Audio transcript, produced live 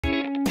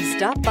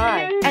Stop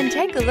by and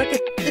take a look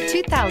at the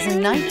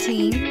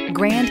 2019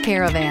 Grand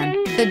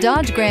Caravan. The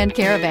Dodge Grand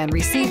Caravan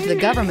received the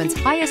government's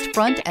highest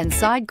front and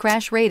side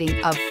crash rating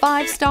of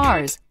 5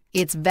 stars.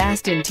 Its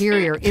vast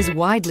interior is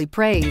widely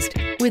praised,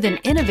 with an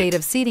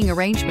innovative seating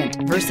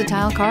arrangement,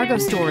 versatile cargo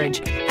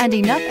storage, and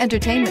enough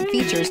entertainment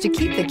features to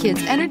keep the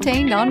kids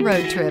entertained on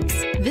road trips.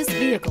 This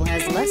vehicle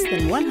has less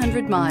than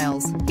 100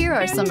 miles. Here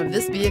are some of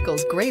this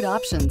vehicle's great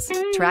options: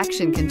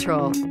 traction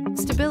control,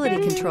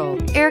 stability control,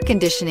 air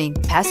conditioning,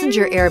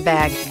 passenger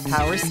airbag,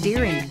 power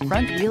steering,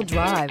 front wheel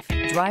drive,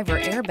 driver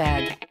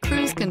airbag,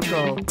 cruise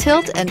control,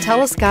 tilt and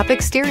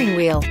telescopic steering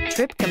wheel,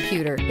 trip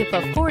computer. If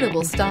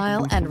affordable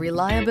style and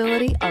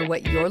reliability are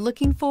what you're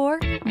looking for,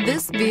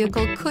 this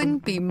vehicle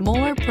couldn't be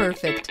more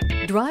perfect.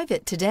 Drive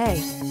it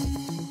today.